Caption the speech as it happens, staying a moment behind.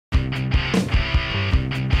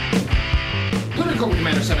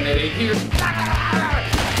788 here.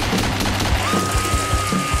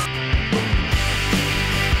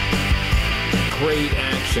 Great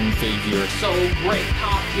action figure. So great.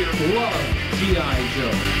 Top tier. Love G.I.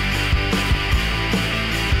 Joe.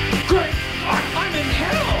 Great. I'm in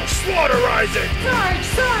hell. Slaughterize it.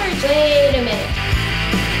 Sarge! Wait a minute.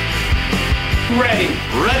 Ready.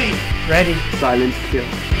 Ready. Ready. Silent kill.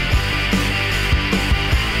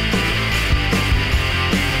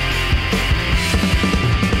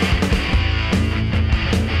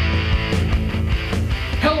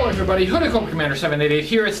 Hello everybody, Hooded Cobra Commander 788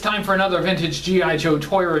 here. It's time for another vintage G.I. Joe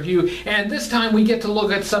toy review, and this time we get to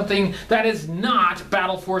look at something that is not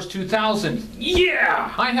Battle Force 2000.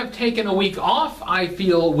 Yeah! I have taken a week off, I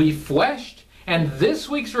feel refreshed, and this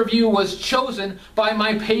week's review was chosen by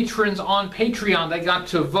my patrons on Patreon. They got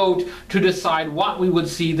to vote to decide what we would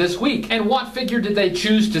see this week. And what figure did they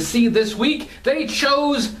choose to see this week? They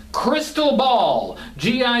chose Crystal Ball,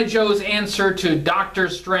 G.I. Joe's answer to Doctor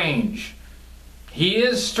Strange. He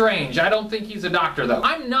is strange. I don't think he's a doctor, though.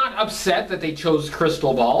 I'm not upset that they chose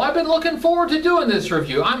Crystal Ball. I've been looking forward to doing this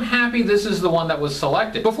review. I'm happy this is the one that was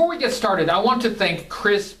selected. Before we get started, I want to thank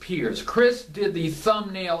Chris Pierce. Chris did the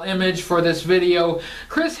thumbnail image for this video.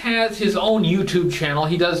 Chris has his own YouTube channel.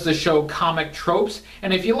 He does the show Comic Tropes,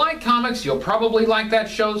 and if you like comics, you'll probably like that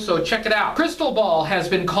show, so check it out. Crystal Ball has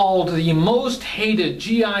been called the most hated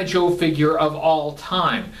G.I. Joe figure of all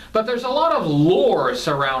time, but there's a lot of lore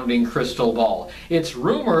surrounding Crystal Ball. It's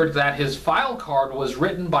rumored that his file card was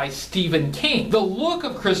written by Stephen King. The look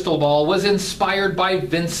of Crystal Ball was inspired by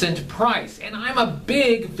Vincent Price, and I'm a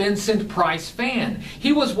big Vincent Price fan.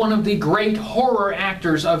 He was one of the great horror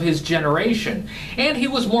actors of his generation, and he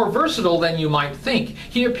was more versatile than you might think.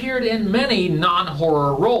 He appeared in many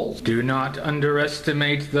non-horror roles. Do not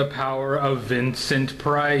underestimate the power of Vincent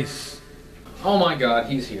Price. Oh my god,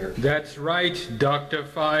 he's here. That's right, Dr.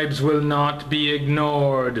 Phibes will not be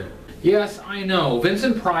ignored. Yes, I know.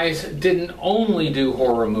 Vincent Price didn't only do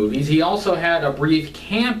horror movies. He also had a brief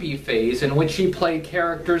campy phase in which he played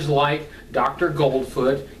characters like Dr.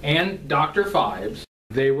 Goldfoot and Dr. Phibes.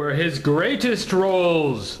 They were his greatest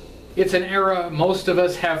roles. It's an era most of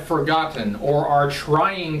us have forgotten or are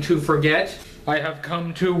trying to forget. I have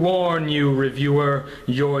come to warn you, reviewer.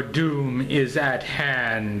 Your doom is at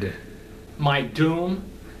hand. My doom?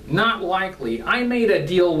 Not likely. I made a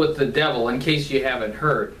deal with the devil, in case you haven't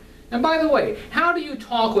heard. And by the way, how do you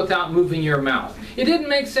talk without moving your mouth? It didn't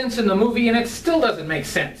make sense in the movie, and it still doesn't make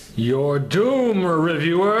sense. Your doom,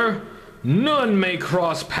 reviewer. None may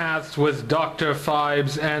cross paths with Dr.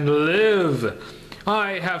 Phibes and live.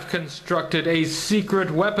 I have constructed a secret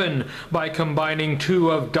weapon by combining two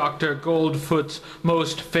of Dr. Goldfoot's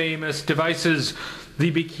most famous devices,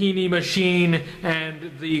 the Bikini Machine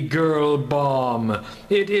and the Girl Bomb.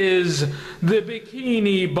 It is the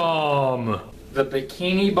Bikini Bomb. The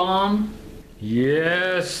Bikini Bomb?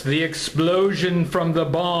 Yes, the explosion from the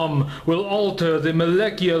bomb will alter the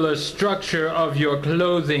molecular structure of your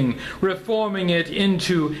clothing, reforming it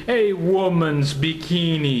into a woman's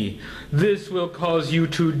bikini. This will cause you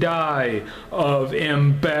to die of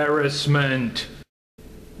embarrassment.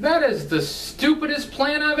 That is the stupidest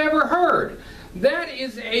plan I've ever heard. That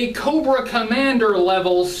is a Cobra Commander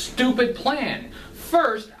level stupid plan.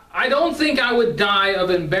 First, I don't think I would die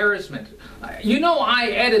of embarrassment. You know I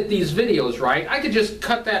edit these videos, right? I could just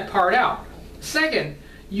cut that part out. Second,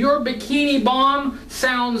 your bikini bomb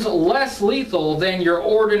sounds less lethal than your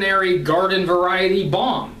ordinary garden variety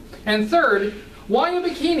bomb. And third, why a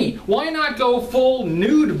bikini? Why not go full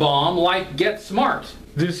nude bomb like Get Smart?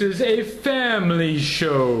 This is a family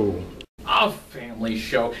show. A family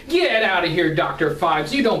show? Get out of here, Dr.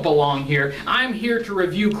 Phibes. You don't belong here. I'm here to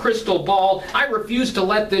review Crystal Ball. I refuse to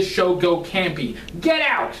let this show go campy. Get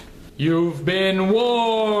out! You've been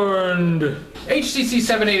warned!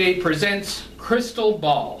 HCC788 presents Crystal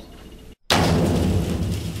Ball.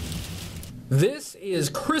 This is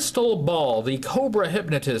Crystal Ball, the Cobra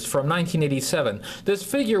Hypnotist from 1987. This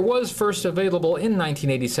figure was first available in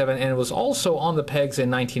 1987 and was also on the pegs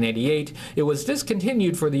in 1988. It was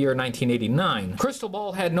discontinued for the year 1989. Crystal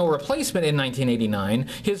Ball had no replacement in 1989.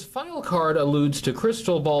 His file card alludes to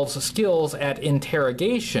Crystal Ball's skills at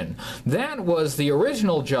interrogation. That was the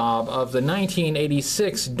original job of the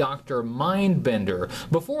 1986 Dr. Mindbender,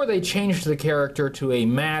 before they changed the character to a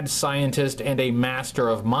mad scientist and a master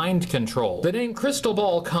of mind control. ball. The name crystal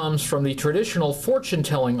ball comes from the traditional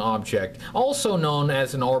fortune-telling object, also known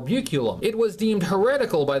as an orbiculum. It was deemed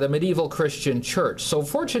heretical by the medieval Christian church, so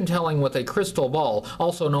fortune-telling with a crystal ball,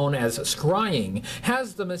 also known as scrying,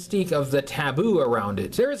 has the mystique of the taboo around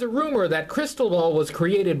it. There is a rumor that crystal ball was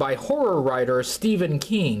created by horror writer Stephen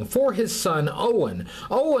King for his son Owen.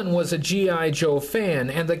 Owen was a G.I. Joe fan,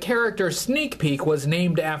 and the character Sneak Peek was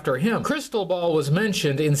named after him. Crystal ball was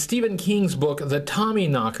mentioned in Stephen King's book The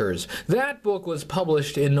Tommyknockers. That book was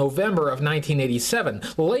published in November of 1987.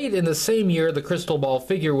 Late in the same year the crystal ball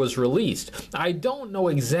figure was released. I don't know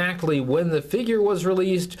exactly when the figure was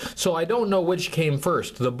released, so I don't know which came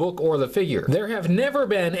first, the book or the figure. There have never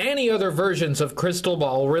been any other versions of crystal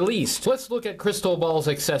ball released. Let's look at crystal ball's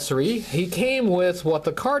accessory. He came with what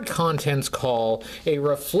the card contents call a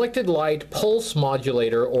reflected light pulse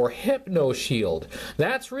modulator or hypno shield.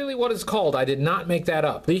 That's really what it's called. I did not make that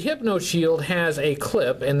up. The hypno shield has a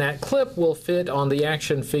clip, and that clip will fit on the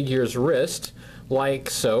action figure's wrist, like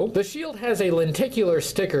so. The shield has a lenticular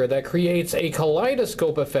sticker that creates a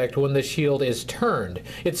kaleidoscope effect when the shield is turned.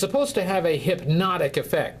 It's supposed to have a hypnotic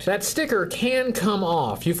effect. That sticker can come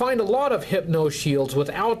off. You find a lot of hypno shields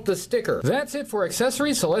without the sticker. That's it for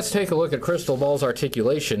accessories, so let's take a look at Crystal Ball's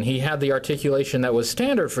articulation. He had the articulation that was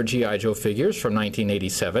standard for G.I. Joe figures from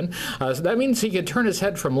 1987. So that means he could turn his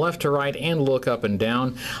head from left to right and look up and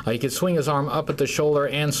down. He could swing his arm up at the shoulder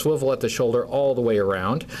and swivel at the shoulder all the way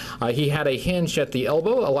around. He had a hinge at the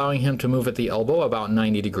elbow, allowing him to move at the elbow about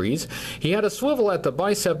 90 degrees. He had a swivel at the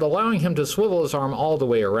bicep, allowing him to swivel his arm all the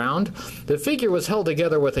way around. The figure was held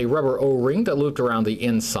together with a rubber O-ring that looped around the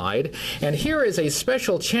inside. And here is a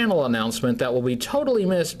special channel announcement that will be totally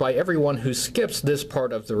missed by everyone who skips this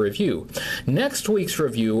part of the review. Next week's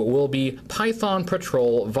review will be Python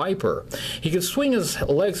Patrol Viper. He could swing his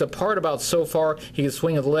legs apart about so far. He could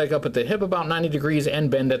swing his leg up at the hip about 90 degrees and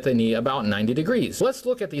bend at the knee about 90 degrees. Let's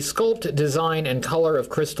look at the sculpt, design, and color of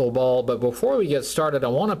Crystal Ball, but before we get started I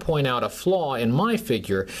want to point out a flaw in my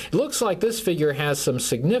figure. It looks like this figure has some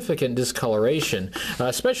significant discoloration,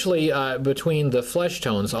 especially between the flesh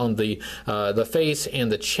tones on the face and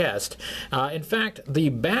the chest. In fact, the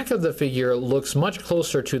back of the figure looks much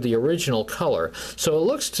closer to the original color, so it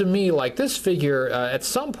looks to me like this figure at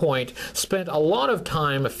some point spent a lot of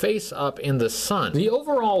time face up in the sun. The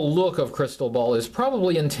overall look of Crystal Ball is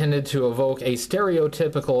probably intended to evoke a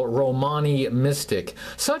stereotypical Romani mystic.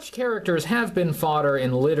 Such characters have been fodder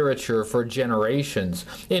in literature for generations.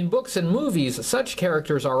 In books and movies, such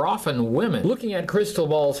characters are often women. Looking at Crystal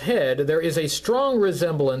Ball's head, there is a strong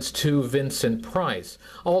resemblance to Vincent Price.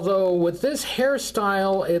 Although with this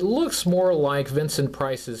hairstyle, it looks more like Vincent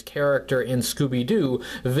Price's character in Scooby-Doo,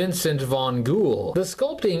 Vincent Von Ghoul. The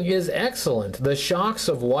sculpting is excellent. The shocks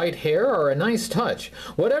of white hair are a nice touch.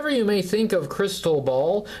 Whatever you may think of Crystal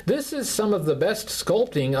Ball, this is some of the best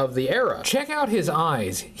sculpting of the era. Check out his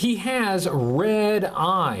eyes. He has red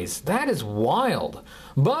eyes. That is wild.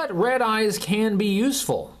 But red eyes can be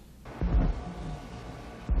useful.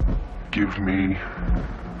 Give me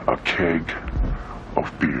a keg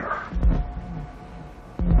of beer.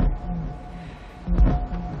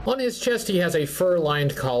 On his chest he has a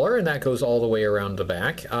fur-lined collar, and that goes all the way around the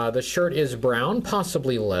back. The shirt is brown,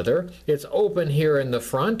 possibly leather. It's open here in the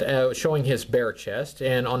front, showing his bare chest,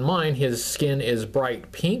 and on mine his skin is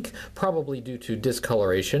bright pink, probably due to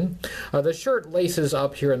discoloration. The shirt laces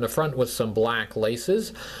up here in the front with some black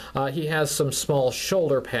laces. He has some small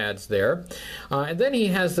shoulder pads there. And then he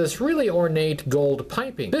has this really ornate gold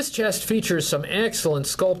piping. This chest features some excellent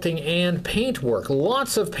sculpting and paint work.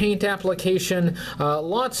 Lots of paint application,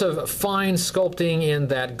 lots of fine sculpting in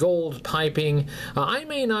that gold piping. I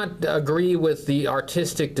may not agree with the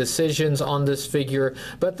artistic decisions on this figure,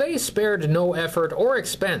 but they spared no effort or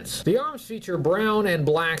expense. The arms feature brown and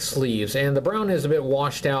black sleeves, and the brown is a bit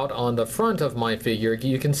washed out on the front of my figure.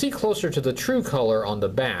 You can see closer to the true color on the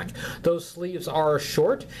back. Those sleeves are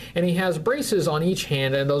short, and he has braces on each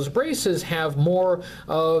hand, and those braces have more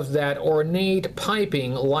of that ornate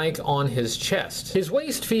piping like on his chest. His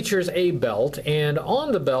waist features a belt, and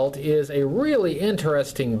on the belt is a really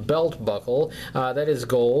interesting belt buckle that is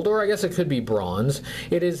gold, or I guess it could be bronze.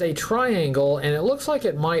 It is a triangle, and it looks like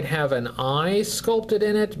it might have an eye sculpted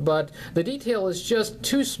in it, but the detail is just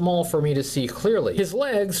too small for me to see clearly. His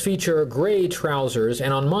legs feature gray trousers,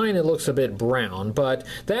 and on mine it looks a bit brown, but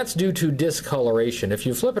that's due to discoloration. If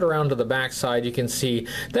you flip it around to the back side, you can see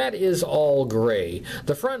that is all gray.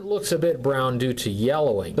 The front looks a bit brown due to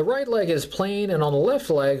yellowing. The right leg is plain, and on the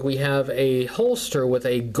left leg we have a holster with a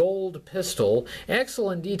a gold pistol.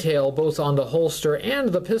 Excellent detail both on the holster and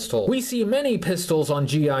the pistol. We see many pistols on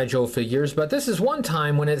G.I. Joe figures, but this is one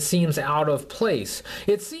time when it seems out of place.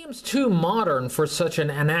 It seems too modern for such an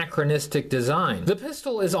anachronistic design. The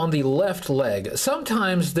pistol is on the left leg.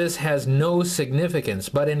 Sometimes this has no significance,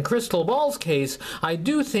 but in Crystal Ball's case, I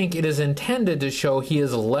do think it is intended to show he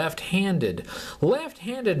is left-handed.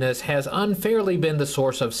 Left-handedness has unfairly been the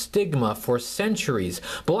source of stigma for centuries.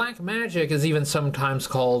 Black magic is even sometimes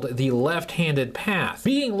called the left-handed path.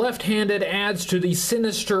 Being left-handed adds to the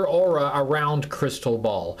sinister aura around Crystal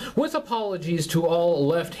Ball. With apologies to all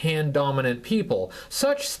left-hand dominant people,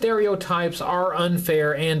 such stereotypes are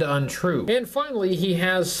unfair and untrue. And finally, he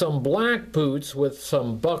has some black boots with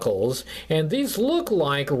some buckles, and these look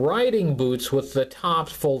like riding boots with the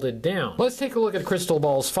tops folded down. Let's take a look at Crystal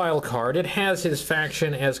Ball's file card. It has his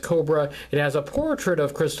faction as Cobra. It has a portrait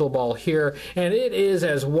of Crystal Ball here, and it is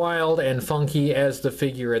as wild and funky as the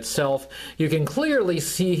figure itself. You can clearly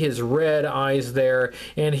see his red eyes there,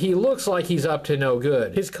 and he looks like he's up to no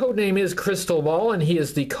good. His codename is Crystal Ball, and he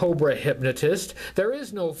is the Cobra Hypnotist. There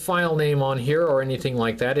is no file name on here or anything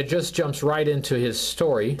like that. It just jumps right into his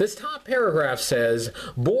story. This top paragraph says,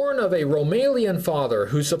 born of a Romanian father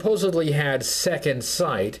who supposedly had second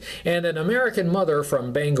sight, and an American mother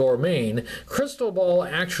from Bangor, Maine, Crystal Ball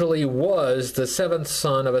actually was the seventh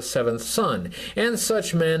son of a seventh son, and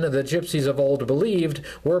such men, the gypsies of old believed,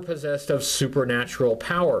 were possessed of supernatural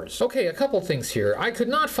powers. Okay, a couple things here. I could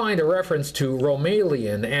not find a reference to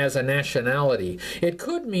Romanian as a nationality. It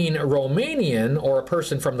could mean Romanian, or a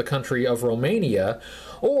person from the country of Romania,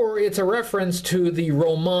 or it's a reference to the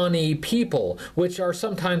Romani people, which are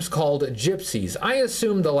sometimes called gypsies. I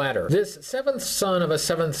assume the latter. This seventh son of a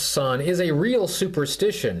seventh son is a real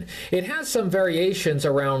superstition. It has some variations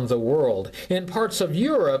around the world. In parts of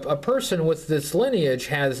Europe, a person with this lineage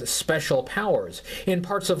has special powers. In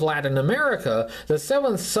parts of Latin America, the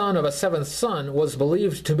seventh son of a seventh son was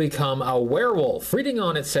believed to become a werewolf. Reading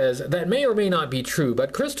on, it says, that may or may not be true,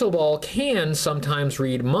 but Crystal Ball can sometimes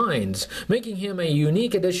read minds, making him a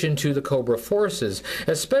unique addition to the Cobra forces,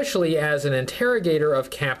 especially as an interrogator of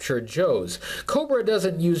captured Joes. Cobra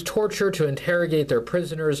doesn't use torture to interrogate their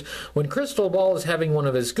prisoners. When Crystal Ball is having one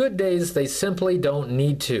of his good days, they simply don't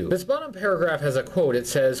need to. This bottom paragraph has a quote. It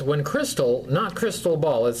says, when Crystal, not Crystal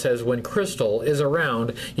Ball, it says when Crystal is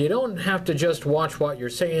around, you don't have to just watch what you're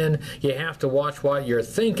saying, you have to watch what you're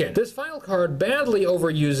thinking. This file card badly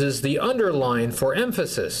overuses the underline for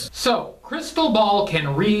emphasis. So, Crystal Ball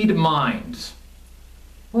can read minds.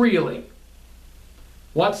 Really?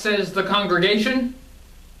 What says the congregation?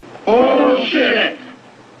 Bullshit!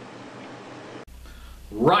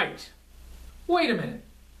 Right. Wait a minute.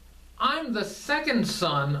 I'm the second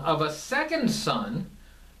son of a second son.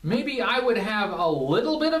 Maybe I would have a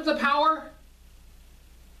little bit of the power?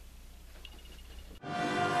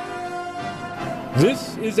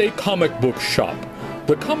 This is a comic book shop.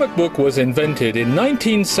 The comic book was invented in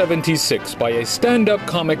 1976 by a stand-up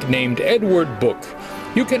comic named Edward Book.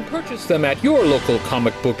 You can purchase them at your local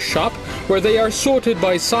comic book shop, where they are sorted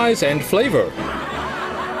by size and flavor.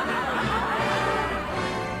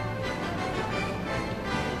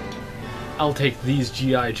 I'll take these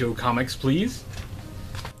G.I. Joe comics, please.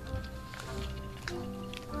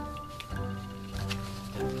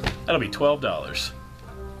 That'll be $12.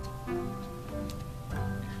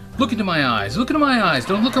 Look into my eyes. Look into my eyes.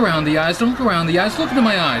 Don't look around the eyes. Don't look around the eyes. Look into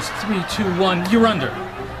my eyes. 3, 2, 1. You're under.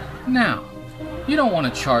 Now, you don't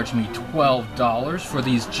want to charge me $12 for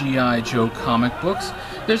these G.I. Joe comic books.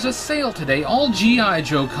 There's a sale today. All G.I.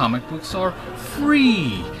 Joe comic books are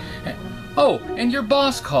free. Oh, and your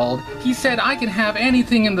boss called. He said I can have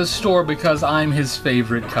anything in the store because I'm his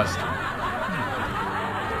favorite customer.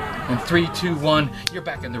 And 3, 2, 1, you're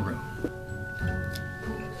back in the room.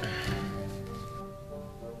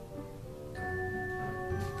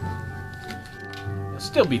 It'll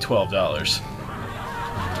still be $12.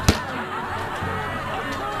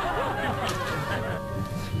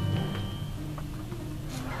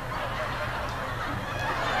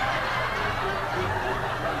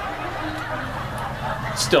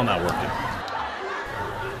 Still not working.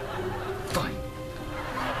 Fine.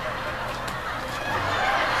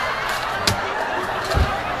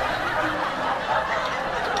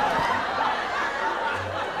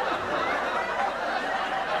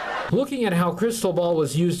 Look Looking at how Crystal Ball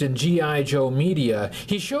was used in G.I. Joe media,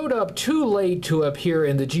 he showed up too late to appear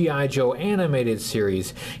in the G.I. Joe animated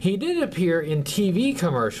series. He did appear in TV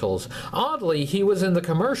commercials. Oddly, he was in the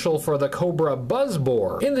commercial for the Cobra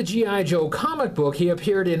Buzzbore. In the G.I. Joe comic book, he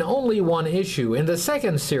appeared in only one issue, in the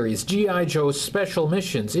second series, G.I. Joe Special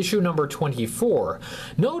Missions, issue number 24.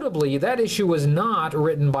 Notably, that issue was not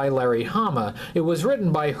written by Larry Hama. It was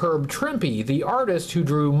written by Herb Trimpe, the artist who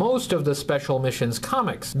drew most of the Special Missions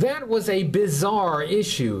comics. That was a bizarre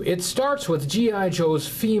issue. It starts with G.I. Joe's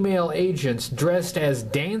female agents dressed as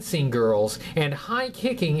dancing girls and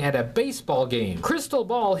high-kicking at a baseball game. Crystal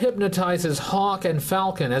Ball hypnotizes Hawk and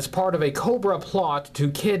Falcon as part of a Cobra plot to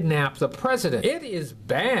kidnap the president. It is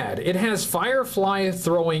bad. It has Firefly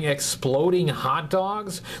throwing exploding hot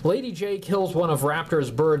dogs. Lady J kills one of Raptor's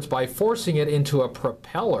birds by forcing it into a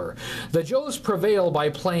propeller. The Joes prevail by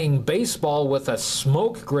playing baseball with a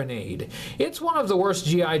smoke grenade. It's one of the worst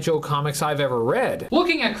G.I. Joe comics I've ever read.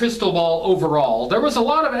 Looking at Crystal Ball overall, there was a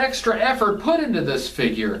lot of extra effort put into this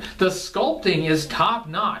figure. The sculpting is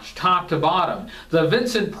top-notch, top to bottom. The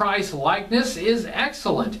Vincent Price likeness is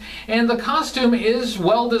excellent, and the costume is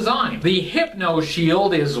well designed. The Hypno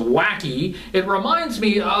Shield is wacky. It reminds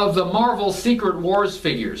me of the Marvel Secret Wars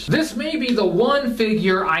figures. This may be the one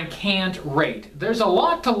figure I can't rate. There's a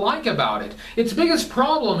lot to like about it. Its biggest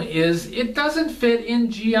problem is it doesn't fit in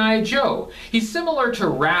G.I. Joe. He's similar to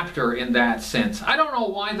Raptor in that sense. I don't know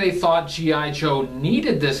why they thought G.I. Joe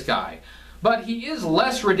needed this guy, but he is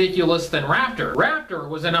less ridiculous than Raptor. Raptor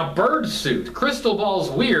was in a bird suit. Crystal Ball's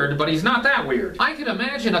weird, but he's not that weird. I could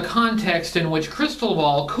imagine a context in which Crystal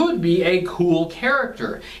Ball could be a cool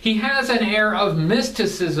character. He has an air of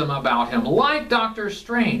mysticism about him, like Doctor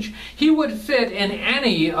Strange. He would fit in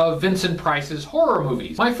any of Vincent Price's horror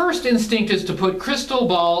movies. My first instinct is to put Crystal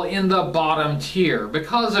Ball in the bottom tier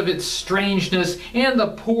because of its strangeness and the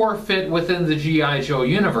poor fit within the G.I. Joe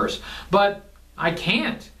universe, but I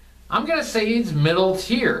can't. I'm going to say it's middle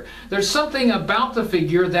tier. There's something about the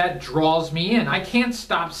figure that draws me in. I can't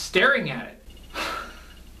stop staring at it.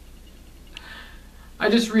 I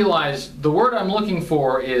just realized the word I'm looking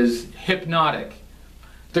for is hypnotic.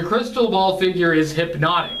 The Crystal Ball figure is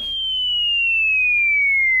hypnotic.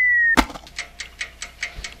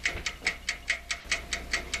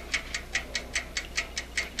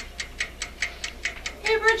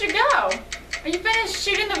 Hey, where'd you go? Are you finished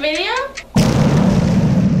shooting the video?